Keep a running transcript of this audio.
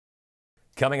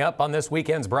Coming up on this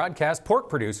weekend's broadcast, pork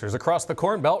producers across the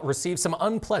Corn Belt received some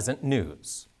unpleasant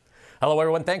news. Hello,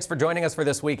 everyone. Thanks for joining us for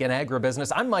This Week in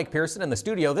Agribusiness. I'm Mike Pearson in the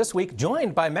studio this week,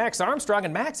 joined by Max Armstrong.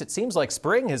 And Max, it seems like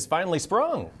spring has finally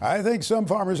sprung. I think some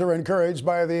farmers are encouraged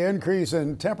by the increase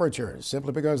in temperatures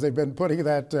simply because they've been putting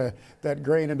that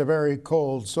grain into very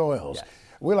cold soils. Yeah.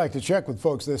 We like to check with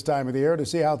folks this time of the year to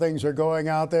see how things are going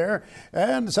out there.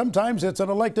 And sometimes it's an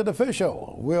elected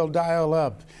official. We'll dial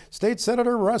up. State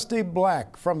Senator Rusty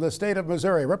Black from the state of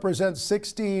Missouri represents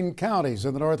 16 counties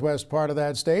in the northwest part of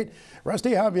that state.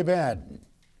 Rusty, how have you been?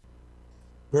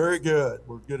 Very good.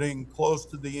 We're getting close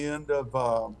to the end of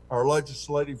our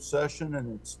legislative session,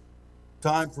 and it's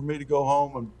time for me to go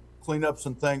home and clean up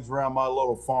some things around my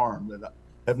little farm that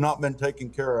have not been taken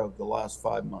care of the last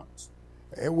 5 months.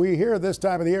 We hear this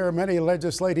time of the year many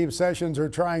legislative sessions are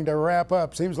trying to wrap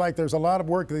up. Seems like there's a lot of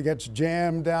work that gets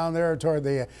jammed down there toward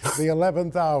the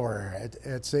 11th hour,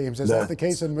 it seems. Is that the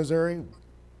case in Missouri?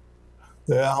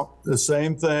 Yeah, the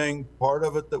same thing. Part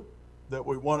of it that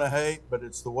we want to hate, but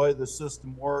it's the way the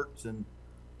system works, and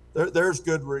there's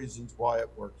good reasons why it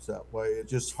works that way. It's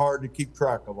just hard to keep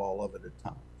track of all of it at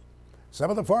times. Some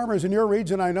of the farmers in your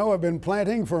region I know have been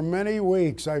planting for many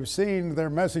weeks. I've seen their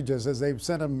messages as they've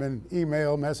sent them in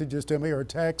email messages to me or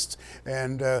texts,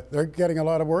 and they're getting a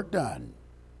lot of work done.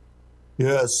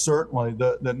 Yes, certainly.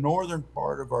 The northern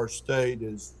part of our state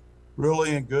is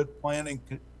really in good planting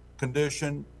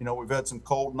condition. You know, we've had some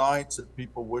cold nights that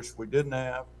people wish we didn't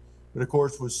have, but of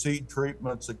course with seed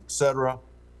treatments, etc.,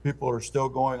 people are still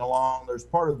going along. There's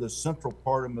part of the central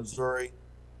part of Missouri.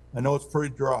 I know it's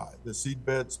pretty dry. The seed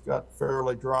beds got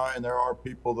fairly dry, and there are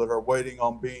people that are waiting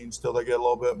on beans till they get a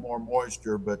little bit more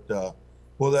moisture. But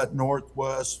for that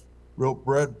northwest real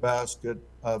breadbasket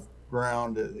of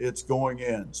ground, it's going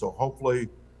in. So hopefully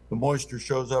the moisture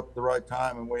shows up at the right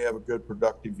time and we have a good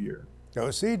productive year.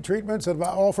 So seed treatments have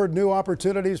offered new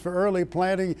opportunities for early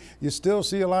planting. You still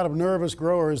see a lot of nervous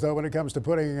growers, though, when it comes to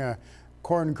putting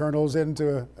corn kernels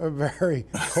into a very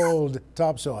cold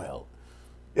topsoil.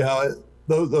 Yeah.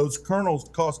 Those kernels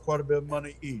cost quite a bit of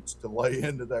money each to lay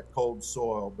into that cold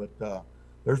soil, but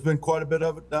there's been quite a bit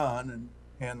of it done,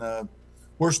 and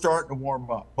we're starting to warm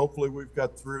up. Hopefully we've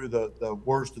got through the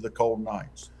worst of the cold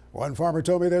nights. One farmer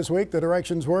told me this week the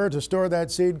directions were to store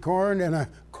that seed corn in a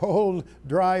cold,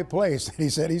 dry place. He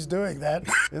said he's doing that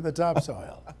in the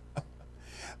topsoil.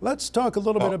 Let's talk a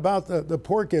little bit about the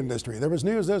pork industry. There was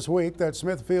news this week that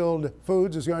Smithfield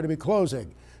Foods is going to be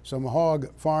closing some hog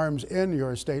farms in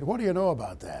your state. What do you know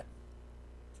about that?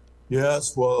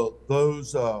 Yes, well,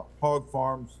 those hog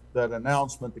farms, that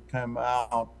announcement that came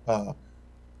out,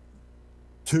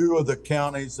 2 of the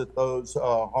counties that those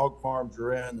hog farms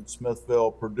are in, that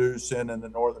Smithfield produce in the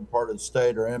northern part of the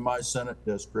state, are in my Senate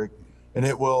district, and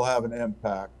it will have an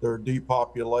impact. They're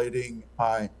depopulating.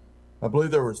 I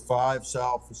believe there was 5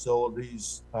 sow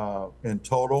facilities in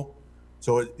total,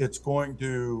 so it's going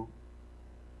to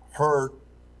hurt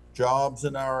jobs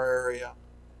in our area.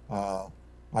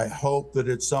 I hope that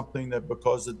it's something that,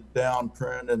 because of the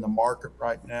downtrend in the market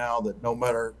right now, that no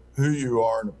matter who you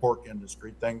are in the pork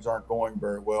industry, things aren't going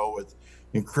very well with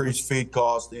increased feed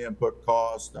costs, the input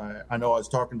cost. I know I was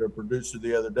talking to a producer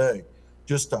the other day,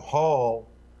 just to haul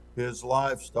his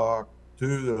livestock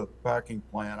to the packing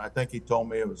plant, I think he told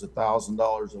me it was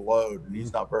 $1,000 a load, and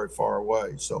he's not very far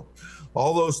away. So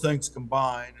all those things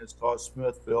combined has caused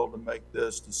Smithfield to make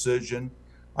this decision.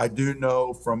 I do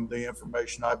know from the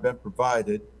information I've been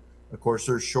provided, of course,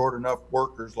 there's short enough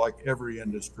workers like every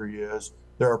industry is.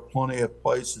 There are plenty of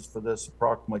places for this,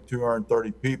 approximately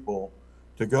 230 people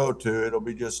to go to. It'll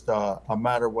be just a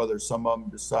matter of whether some of them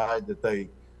decide that they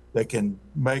can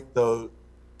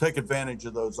take advantage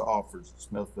of those offers that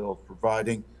Smithfield is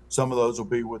providing. Some of those will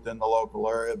be within the local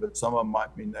area, but some of them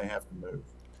might mean they have to move.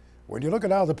 When you look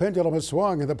at how the pendulum has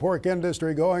swung in the pork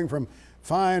industry, going from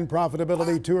fine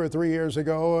profitability 2 or 3 years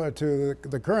ago to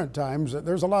the current times,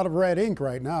 there's a lot of red ink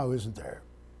right now, isn't there?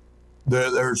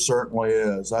 There certainly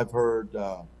is. I've heard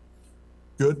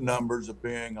good numbers of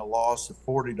being a loss of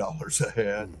 $40 a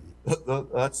head.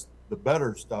 That's the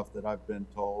better stuff that I've been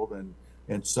told,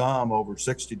 and some over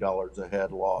 $60 a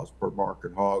head loss per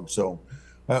market hog. So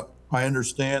I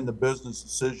understand the business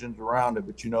decisions around it,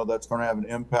 but you know that's going to have an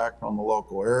impact on the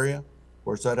local area. Of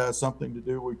course, that has something to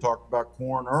do, we talked about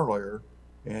corn earlier,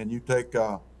 and you take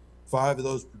 5 of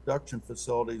those production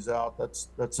facilities out, that's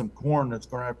some corn that's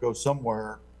going to have to go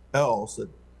somewhere else. That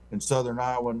in southern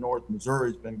Iowa and north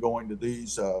Missouri has been going to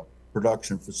these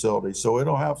production facilities. So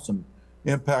it'll have some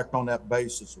impact on that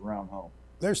basis around home.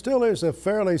 There still is a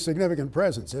fairly significant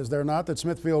presence, is there not, that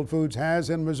Smithfield Foods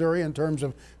has in Missouri in terms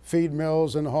of feed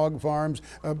mills and hog farms,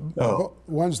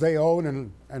 ones they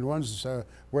own and ones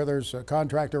where there's a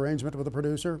contract arrangement with the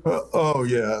producer? Oh,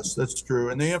 yes, that's true.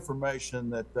 And the information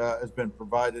that has been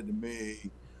provided to me,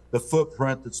 the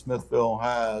footprint that Smithville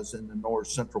has in the north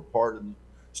central part of the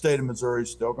state of Missouri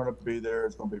is still going to be there.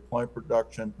 It's going to be plenty of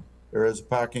production. There is a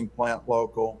packing plant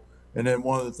local. And then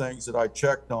one of the things that I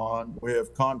checked on, we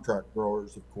have contract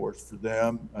growers, of course, for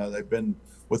them. They've been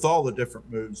with all the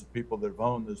different moves of people that have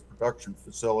owned this production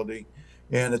facility.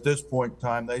 And at this point in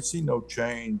time, they see no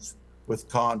change with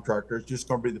contractors. Just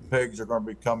going to be the pigs are going to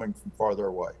be coming from farther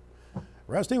away.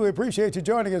 Rusty, we appreciate you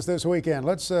joining us this weekend.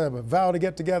 Let's vow to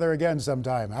get together again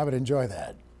sometime. I would enjoy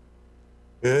that.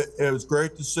 It was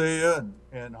great to see you,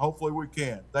 and hopefully we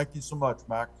can. Thank you so much,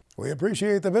 Mac. We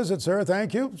appreciate the visit, sir.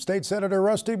 Thank you. State Senator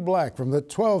Rusty Black from the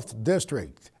 12th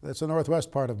District. That's the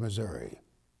northwest part of Missouri.